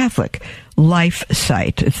pro-life, Catholic life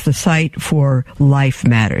site. It's the site for life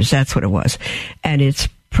matters. That's what it was. And it's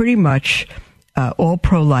pretty much all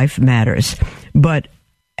pro-life matters. But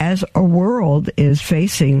as our world is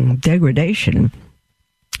facing degradation,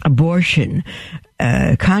 abortion,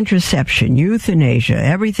 contraception, euthanasia,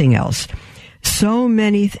 everything else, so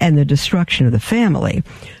many, and the destruction of the family,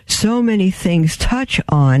 so many things touch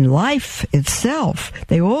on life itself.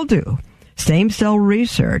 They all do. Stem-cell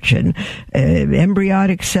research and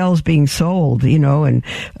embryonic cells being sold, and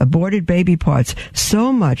aborted baby parts.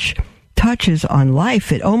 So much touches on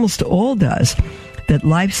life. It almost all does. That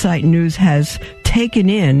LifeSite News has taken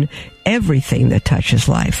in everything that touches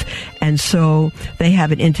life. And so they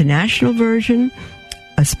have an international version,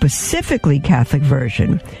 a specifically Catholic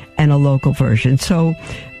version, and a local version. So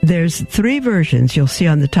there's 3 versions you'll see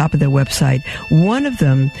on the top of their website. One of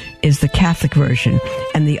them is the Catholic version,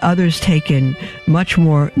 and the others take in much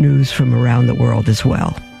more news from around the world as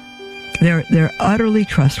well. They're utterly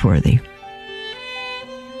trustworthy.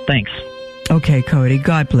 Thanks. Okay, Cody.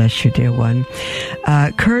 God bless you, dear one.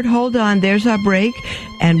 Kurt, hold on. There's our break,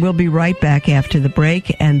 and we'll be right back after the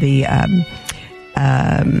break. And the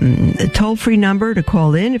Toll-free number to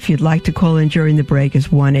call in if you'd like to call in during the break is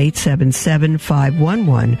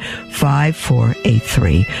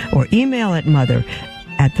 1-877-511-5483, or email at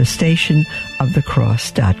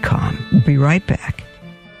mother@thestationofthecross.com. We'll be right back.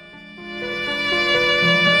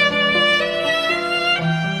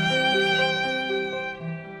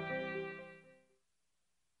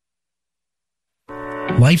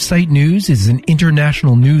 LifeSite News is an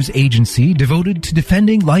international news agency devoted to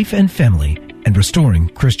defending life and family and restoring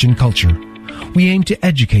Christian culture. We aim to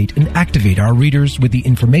educate and activate our readers with the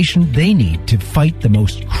information they need to fight the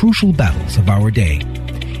most crucial battles of our day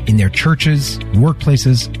in their churches,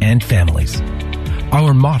 workplaces, and families.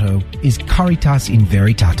 Our motto is Caritas in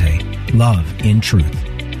Veritate, love in truth.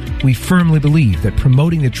 We firmly believe that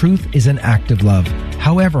promoting the truth is an act of love,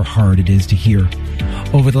 however hard it is to hear.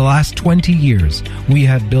 Over the last 20 years, we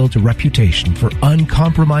have built a reputation for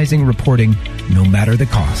uncompromising reporting, no matter the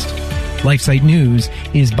cost. LifeSite News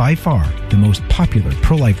is by far the most popular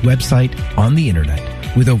pro-life website on the internet,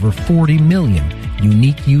 with over 40 million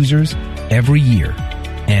unique users every year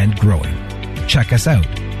and growing. Check us out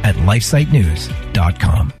at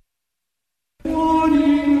lifesitenews.com.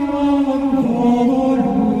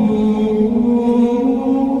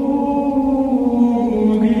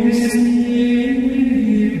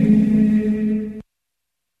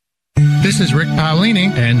 This is Rick Paolini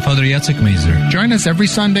and Father Jacek Mazer. Join us every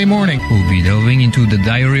Sunday morning. We'll be delving into the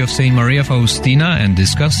diary of St. Maria Faustina and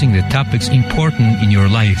discussing the topics important in your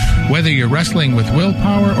life. Whether you're wrestling with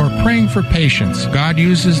willpower or praying for patience, God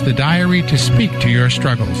uses the diary to speak to your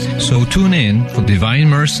struggles. So tune in for Divine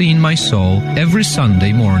Mercy in My Soul every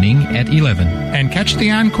Sunday morning at 11. And catch the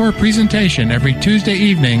encore presentation every Tuesday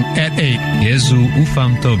evening at 8. Jezu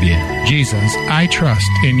ufam Tobie. Jesus, I trust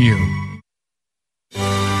in you.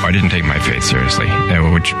 I didn't take my faith seriously,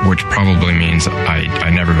 which probably means I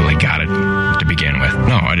never really got it to begin with.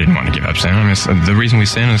 No, I didn't want to give up sin. I mean, the reason we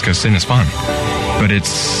sin is because sin is fun. But it's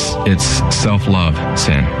self-love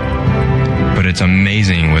sin. But it's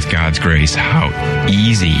amazing with God's grace how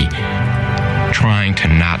easy trying to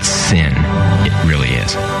not sin it really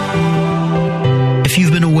is. If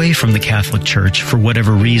you've been away from the Catholic Church for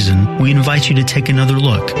whatever reason, we invite you to take another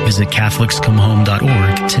look. Visit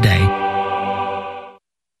CatholicsComeHome.org today.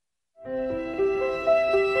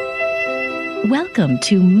 Welcome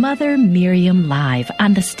to Mother Miriam Live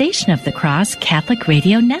on the Station of the Cross Catholic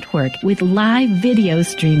Radio Network, with live video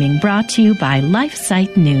streaming brought to you by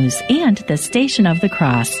LifeSite News and the Station of the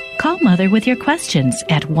Cross. Call Mother with your questions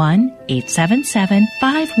at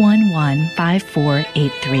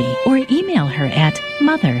 1-877-511-5483 or email her at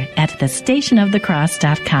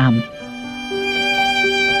mother@thestationofthecross.com.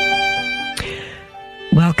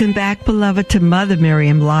 Welcome back, beloved, to Mother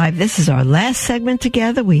Miriam Live. This is our last segment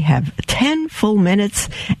together. We have 10 full minutes.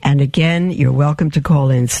 And again, you're welcome to call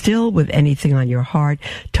in still with anything on your heart.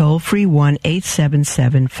 Toll free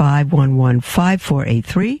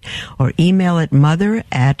 1-877-511-5483 or email at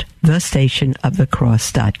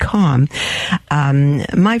mother@thestationofthecross.com.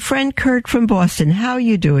 My friend Kurt from Boston, how are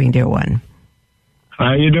you doing, dear one?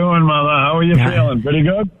 How you doing, Mother? How are you feeling? Pretty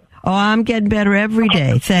good? Oh, I'm getting better every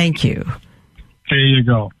day. Thank you. There you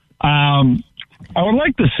go. I would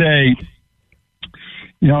like to say,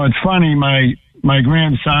 it's funny, my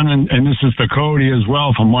grandson, and this is to Cody as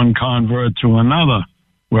well, from one convert to another.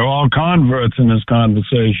 We're all converts in this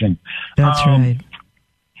conversation. That's right.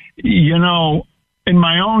 In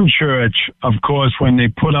my own church, of course, when they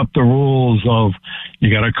put up the rules of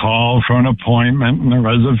you got to call for an appointment and a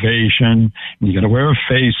reservation, and you got to wear a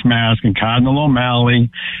face mask, and Cardinal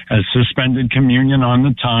O'Malley has suspended communion on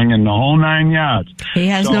the tongue and the whole 9 yards. He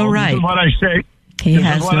has no right. This is what I say. He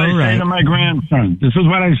has no right. This is what I say to my grandson. This is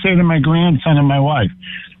what I say to my grandson and my wife.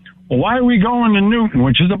 Why are we going to Newton,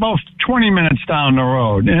 which is about 20 minutes down the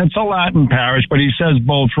road? And it's a Latin parish, but he says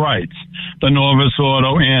both rites, the Novus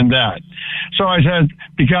Ordo and that. So I said,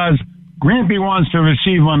 because Grampy wants to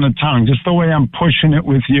receive on the tongue, just the way I'm pushing it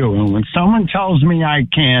with you. And when someone tells me I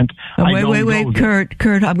can't, I don't Wait, go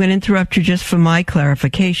Kurt, I'm going to interrupt you just for my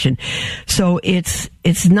clarification. So it's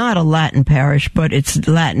not a Latin parish, but it's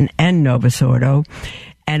Latin and Novus Ordo.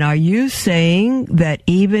 And are you saying that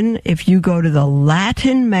even if you go to the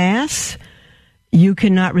Latin Mass, you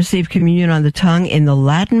cannot receive communion on the tongue in the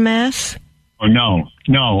Latin Mass? Oh, no,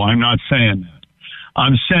 I'm not saying that.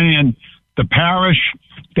 I'm saying the parish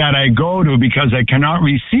that I go to, because I cannot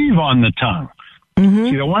receive on the tongue. Mm-hmm.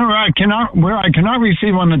 See, the one where I cannot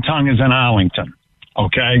receive on the tongue is in Arlington.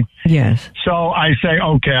 Okay? Yes. So I say,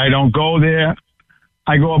 okay, I don't go there.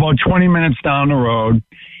 I go about 20 minutes down the road.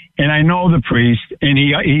 and I know the priest, and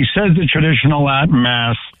he says the traditional Latin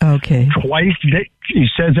Mass twice. He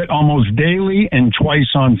says it almost daily and twice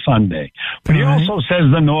on Sunday. But he also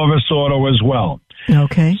says the Novus Ordo as well.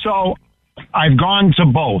 Okay. So I've gone to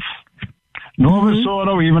both. Novus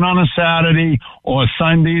Ordo, even on a Saturday or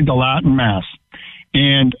Sunday, the Latin Mass.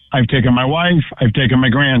 And I've taken my wife, I've taken my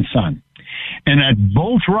grandson. And at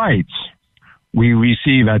both rites, we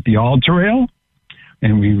receive at the altar rail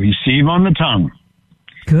and we receive on the tongue.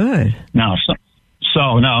 Good. Now,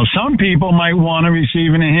 now some people might want to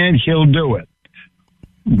receive in the hand. He'll do it.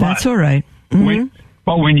 That's all right.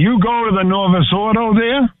 But when you go to the Novus Ordo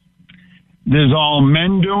there's all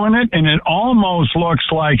men doing it, and it almost looks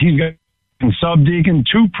like he's got a subdeacon,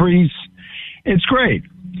 2 priests. It's great.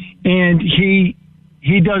 And he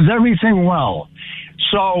does everything well.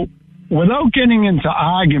 So without getting into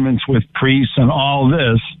arguments with priests and all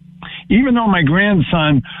this, even though my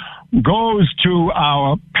grandson goes to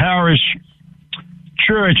our parish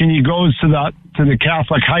church and he goes to the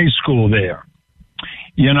Catholic high school there,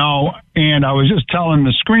 and I was just telling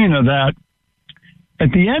the screener that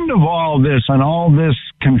at the end of all this and all this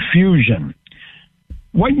confusion,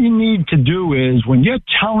 what you need to do is when you're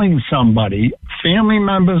telling somebody, family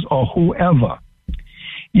members or whoever,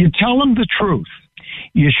 you tell them the truth.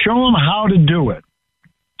 You show them how to do it.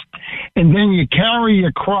 And then you carry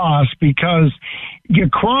your cross, because your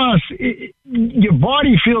cross, your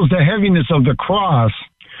body feels the heaviness of the cross,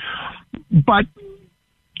 but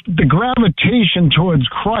the gravitation towards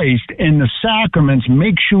Christ and the sacraments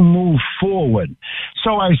makes you move forward.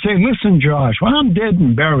 So I say, listen, Josh, when I'm dead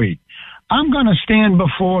and buried, I'm going to stand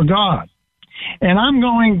before God. And I'm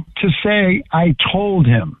going to say, I told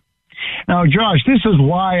him. Now, Josh, this is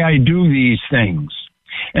why I do these things.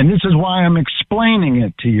 And this is why I'm explaining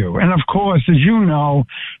it to you. And of course, as you know,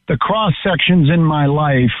 the cross sections in my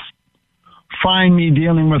life find me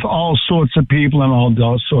dealing with all sorts of people and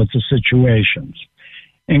all sorts of situations,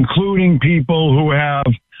 including people who have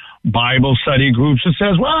Bible study groups that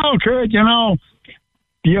says, well, Kurt,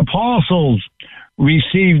 the apostles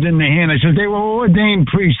received in the hand. I said, they were ordained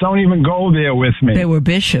priests. Don't even go there with me. They were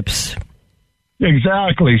bishops.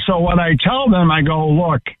 Exactly. So what I tell them, I go,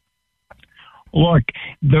 look,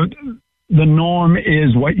 the norm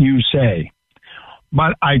is what you say.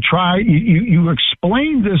 But I try, you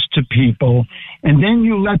explain this to people, and then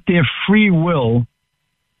you let their free will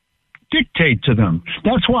dictate to them.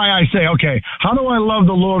 That's why I say, okay, how do I love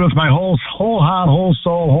the Lord with my whole heart, whole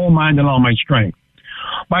soul, whole mind, and all my strength?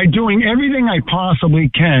 By doing everything I possibly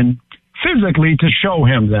can physically to show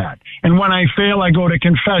him that. And when I fail, I go to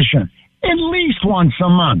confession at least once a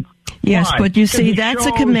month. Yes, but you see, that's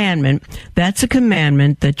a commandment. That's a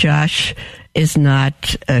commandment that Josh is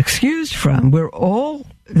not excused from.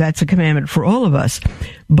 That's a commandment for all of us.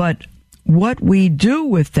 But what we do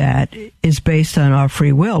with that is based on our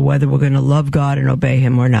free will, whether we're going to love God and obey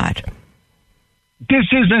him or not. This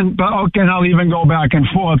isn't, okay, and I'll even go back and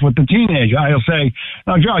forth with the teenager. I'll say,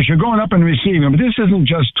 now, Josh, you're going up and receiving, but this isn't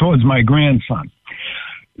just towards my grandson.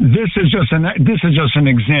 This is just an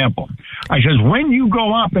example. I says, when you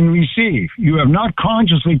go up and receive, you have not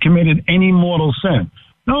consciously committed any mortal sin.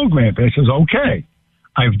 No, Grandpa. I says, okay,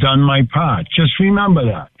 I've done my part. Just remember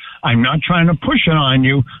that. I'm not trying to push it on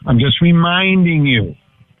you. I'm just reminding you.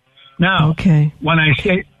 Now, when I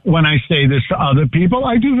say this to other people,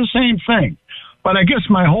 I do the same thing. But I guess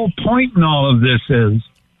my whole point in all of this is,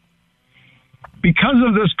 because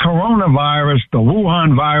of this coronavirus, the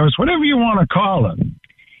Wuhan virus, whatever you want to call it,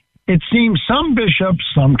 it seems some bishops,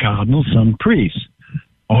 some cardinals, some priests,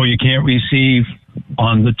 you can't receive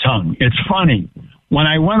on the tongue. It's funny. When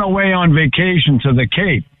I went away on vacation to the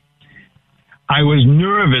Cape, I was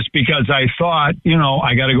nervous because I thought,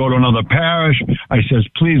 I got to go to another parish. I says,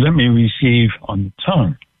 please let me receive on the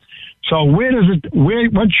tongue. So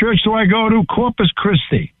what church do I go to? Corpus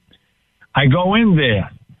Christi. I go in there.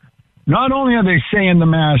 Not only are they saying the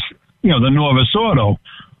Mass, the Novus Ordo,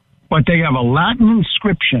 but they have a Latin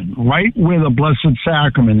inscription right where the Blessed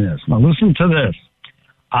Sacrament is. Now listen to this.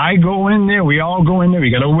 I go in there, we all go in there,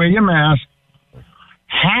 you got to wear your mask.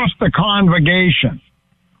 Half the congregation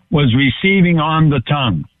was receiving on the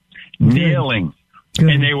tongue, kneeling,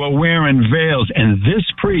 and they were wearing veils. And this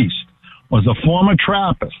priest was a former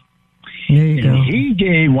Trappist. He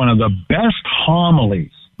gave one of the best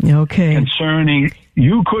homilies concerning,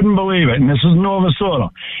 you couldn't believe it, and this is Novus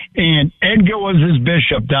Ordo. And Edgar was his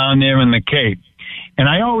bishop down there in the Cape. And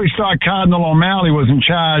I always thought Cardinal O'Malley was in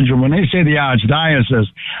charge, and when they say the Archdiocese,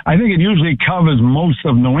 I think it usually covers most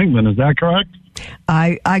of New England. Is that correct?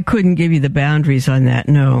 I couldn't give you the boundaries on that,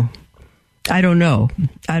 no. I don't know.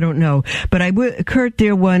 But Kurt,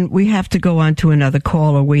 dear one, we have to go on to another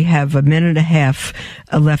caller. We have a minute and a half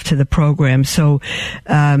left to the program. So,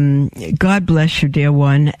 God bless you, dear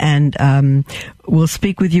one. And, we'll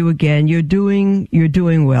speak with you again. You're doing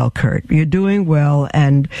well, Kurt. You're doing well.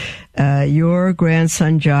 And, your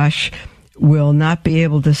grandson, Josh, will not be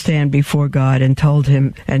able to stand before God and tell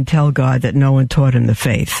God that no one taught him the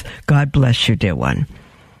faith. God bless you, dear one.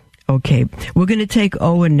 Okay, we're going to take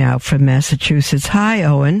Owen now from Massachusetts. Hi,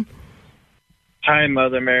 Owen. Hi,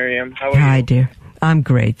 Mother Miriam. How are you? Hi, dear. I'm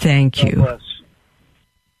great, thank you. God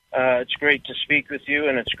bless. It's great to speak with you,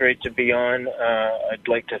 and it's great to be on. I'd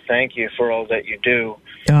like to thank you for all that you do.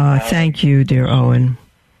 Thank you, dear Owen.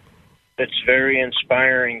 It's very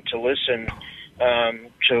inspiring to listen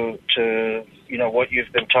to what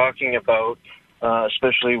you've been talking about,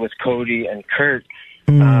 especially with Cody and Kurt,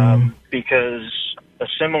 because a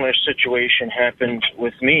similar situation happened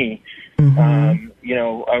with me.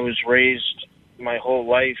 I was raised my whole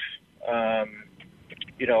life,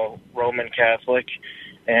 Roman Catholic,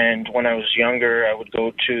 and when I was younger, I would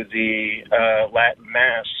go to the Latin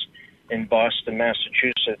Mass in Boston,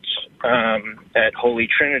 Massachusetts, at Holy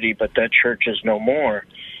Trinity, but that church is no more.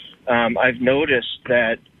 I've noticed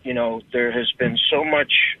that, there has been so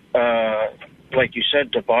much, like you said,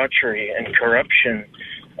 debauchery and corruption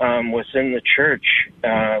within the church,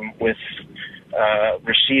 with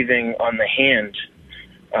receiving on the hand,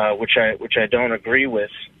 which I don't agree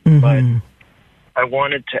with. But I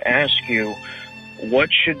wanted to ask you, what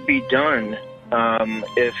should be done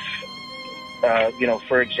if,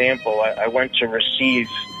 for example, I went to receive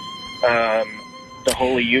the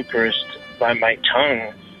Holy Eucharist by my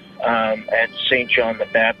tongue at St. John the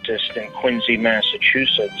Baptist in Quincy,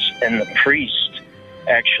 Massachusetts, and the priest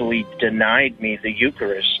actually denied me the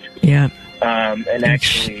Eucharist. Yeah. And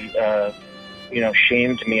actually,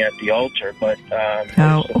 shamed me at the altar. But how it was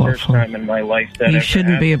the awful. First time in my life that you ever shouldn't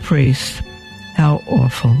happened. be a priest. How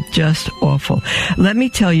awful. Just awful. Let me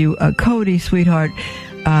tell you, Cody, sweetheart,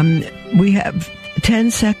 we have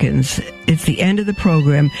 10 seconds. It's the end of the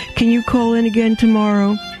program. Can you call in again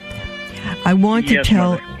tomorrow? I want to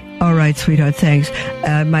tell... Mother. All right, sweetheart, thanks.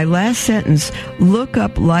 My last sentence, look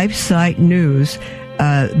up LifeSite News.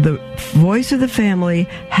 The Voice of the Family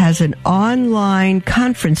has an online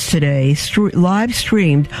conference today, live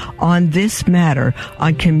streamed on this matter,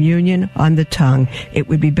 on communion on the tongue. It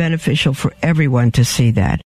would be beneficial for everyone to see that.